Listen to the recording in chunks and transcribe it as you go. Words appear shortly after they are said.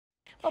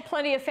Well,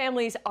 plenty of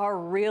families are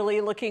really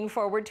looking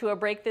forward to a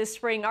break this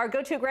spring. Our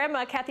go-to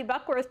grandma, Kathy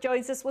Buckworth,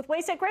 joins us with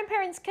ways that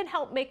grandparents can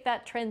help make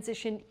that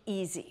transition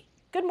easy.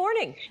 Good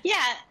morning.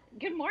 Yeah,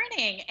 good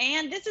morning.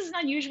 And this is an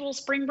unusual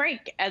spring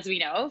break, as we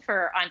know,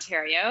 for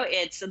Ontario.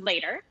 It's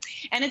later.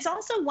 And it's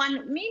also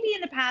one, maybe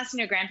in the past,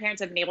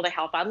 grandparents have been able to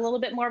help out a little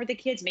bit more with the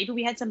kids. Maybe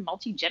we had some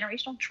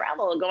multi-generational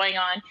travel going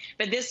on.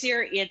 But this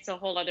year, it's a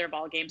whole other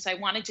ballgame. So I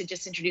wanted to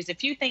just introduce a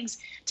few things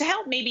to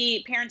help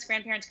maybe parents,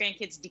 grandparents,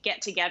 grandkids to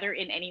get together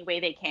in any way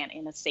they can,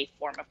 in a safe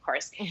form, of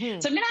course. So I'm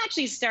going to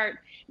actually start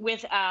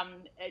with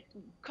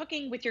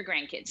cooking with your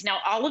grandkids. Now,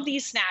 all of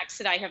these snacks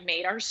that I have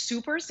made are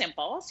super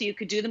simple. So you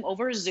could do them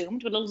over Zoom,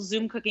 do a little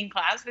Zoom cooking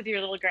class with your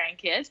little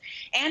grandkids,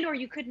 or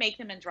you could make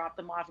them and drop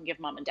them off and give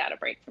mom and dad a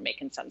break from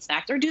making some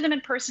snacks, or do them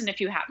in person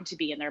if you happen to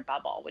be in their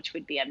bubble, which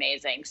would be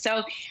amazing.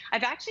 So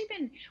I've actually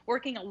been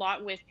working a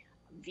lot with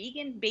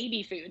vegan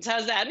baby foods.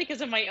 How's that? Because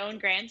of my own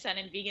grandson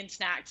and vegan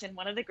snacks. And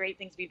one of the great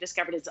things we've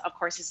discovered is, of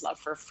course, his love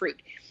for fruit,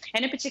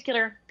 and in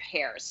particular,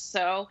 pears.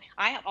 So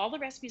I have all the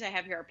recipes I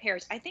have here are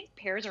pears. I think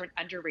pears are an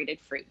underrated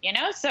fruit,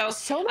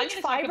 So much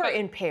fiber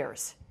in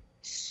pears.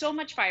 So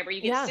much fiber. You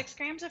get 6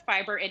 grams of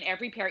fiber in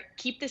every pear.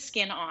 Keep the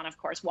skin on, of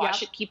course.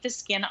 Wash it, keep the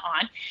skin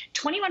on.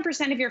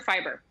 21% of your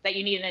fiber that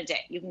you need in a day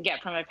you can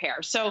get from a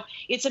pear. So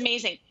it's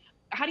amazing.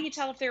 How do you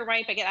tell if they're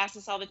ripe? I get asked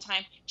this all the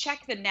time.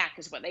 Check the neck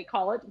is what they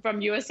call it from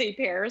USA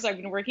Pears. I've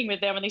been working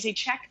with them and they say,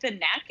 check the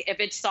neck.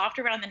 If it's soft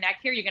around the neck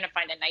here, you're going to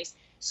find a nice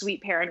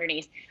sweet pear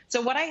underneath. So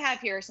what I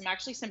have here is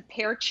some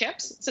pear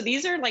chips. So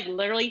these are like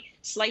literally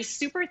sliced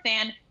super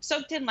thin,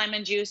 soaked in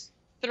lemon juice.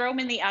 Throw them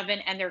in the oven,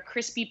 and they're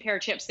crispy pear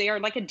chips. They are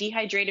like a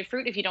dehydrated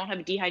fruit. If you don't have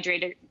a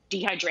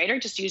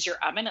dehydrator, just use your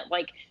oven at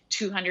like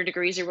 200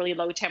 degrees, a really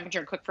low temperature,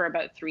 and cook for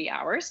about 3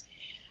 hours.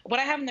 What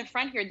I have in the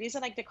front here, these I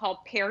like to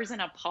call pears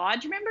in a pod.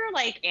 Do you remember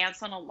like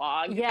ants on a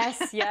log?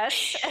 Yes,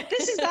 yes.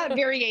 This is that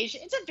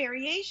variation. It's a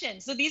variation.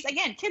 So these,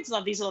 again, kids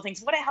love these little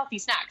things. What a healthy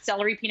snack.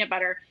 Celery, peanut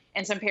butter,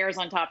 and some pears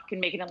on top.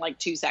 Can make it in like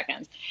 2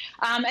 seconds.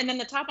 And then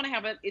the top one I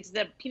have, it's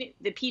the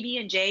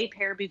PB&J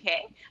pear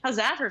bouquet. How's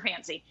that for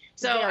fancy?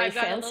 So Very I've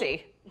got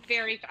fancy.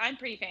 I'm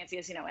pretty fancy,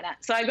 as you know, Annette.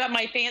 So I've got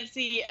my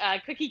fancy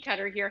cookie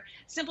cutter here.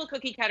 Simple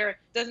cookie cutter,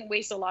 doesn't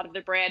waste a lot of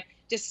the bread.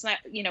 Just,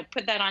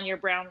 put that on your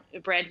brown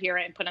bread here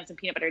and put on some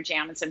peanut butter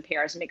jam and some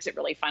pears. Makes it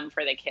really fun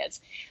for the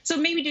kids. So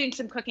maybe doing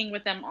some cooking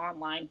with them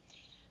online.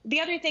 The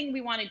other thing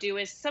we want to do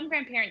is, some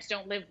grandparents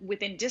don't live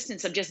within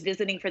distance of just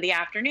visiting for the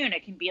afternoon.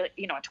 It can be, a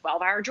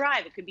 12-hour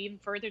drive. It could be even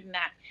further than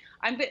that.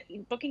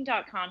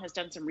 Booking.com has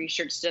done some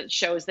research that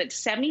shows that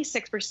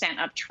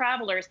 76% of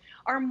travelers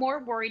are more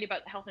worried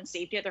about health and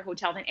safety at their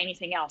hotel than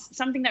anything else,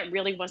 something that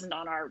really wasn't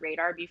on our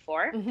radar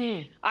before.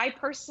 I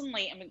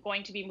personally am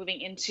going to be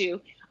moving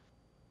into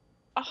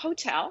a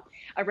hotel,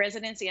 a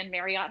Residence Inn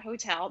Marriott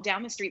hotel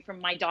down the street from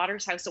my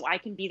daughter's house, so I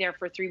can be there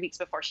for 3 weeks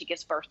before she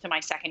gives birth to my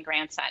second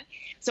grandson.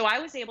 So I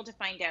was able to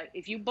find out,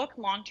 if you book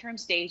long-term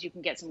stays, you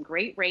can get some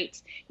great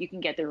rates. You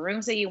can get the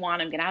rooms that you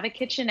want. I'm going to have a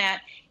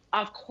kitchenette.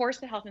 Of course,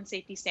 the health and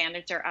safety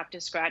standards are up to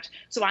scratch.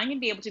 So I'm going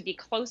to be able to be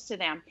close to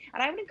them.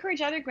 And I would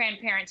encourage other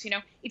grandparents,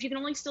 if you can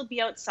only still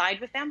be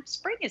outside with them,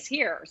 spring is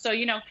here. So,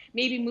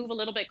 maybe move a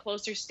little bit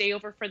closer, stay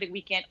over for the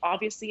weekend,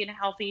 obviously in a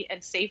healthy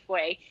and safe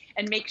way,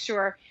 and make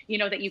sure,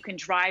 that you can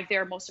drive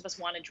there. Most of us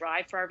want to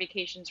drive for our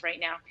vacations right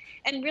now.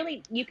 And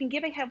really, you can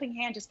give a helping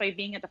hand just by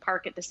being at the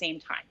park at the same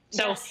time.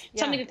 So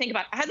something to think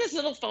about. I have this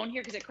little phone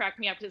here because it cracked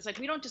me up. Because it's like,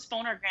 we don't just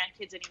phone our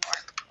grandkids anymore.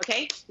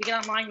 Okay? We get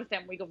online with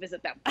them. We go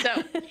visit them.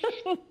 So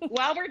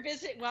while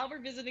we're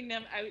visiting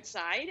them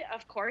outside,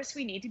 of course,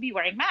 we need to be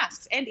wearing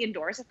masks, and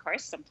indoors, of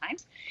course,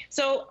 sometimes.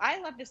 So I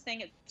love this thing.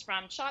 It's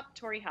from Shop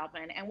Tori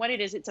Halpin, and what it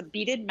is, it's a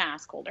beaded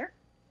mask holder.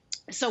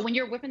 So when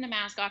you're whipping the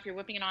mask off, you're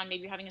whipping it on,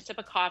 maybe you're having a sip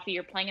of coffee,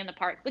 you're playing in the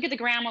park. Look at the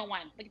grandma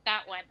one. Look at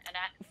that one,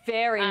 Annette.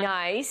 Very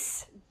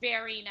nice.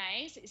 Very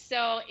nice.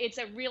 So it's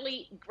a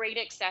really great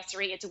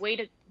accessory. It's a way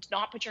to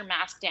not put your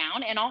mask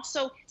down. And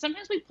also,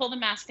 sometimes we pull the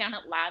mask down,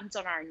 it lands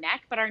on our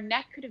neck, but our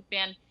neck could have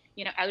been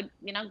out,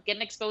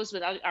 getting exposed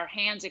with our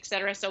hands,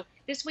 etc. So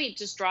this way, it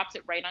just drops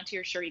it right onto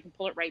your shirt. You can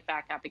pull it right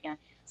back up again.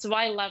 So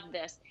I love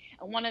this.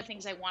 And one of the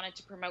things I wanted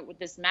to promote with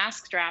this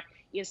mask strap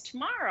is,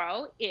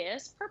 tomorrow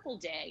is Purple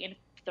Day. And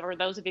for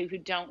those of you who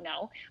don't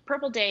know,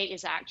 Purple Day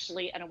is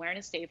actually an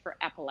awareness day for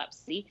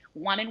epilepsy.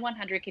 1 in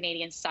 100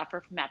 Canadians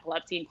suffer from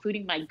epilepsy,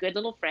 including my good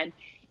little friend,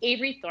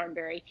 Avery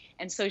Thornberry.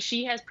 And so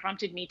she has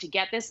prompted me to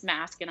get this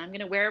mask, and I'm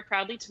going to wear it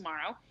proudly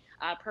tomorrow.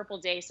 Purple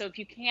Day. So if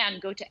you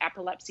can, go to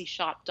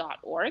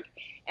epilepsyshop.org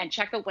and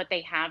check out what they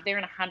have there,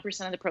 and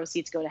 100% of the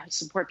proceeds go to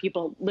support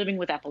people living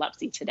with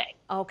epilepsy today.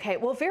 Okay.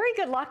 Well, very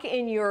good luck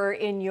in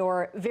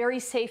your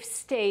very safe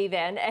stay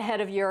then, ahead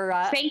of your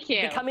thank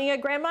you, becoming a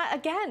grandma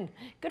again.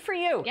 Good for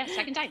you. Yes,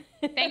 second time.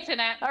 Thanks for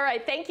that. All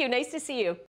right. Thank you. Nice to see you.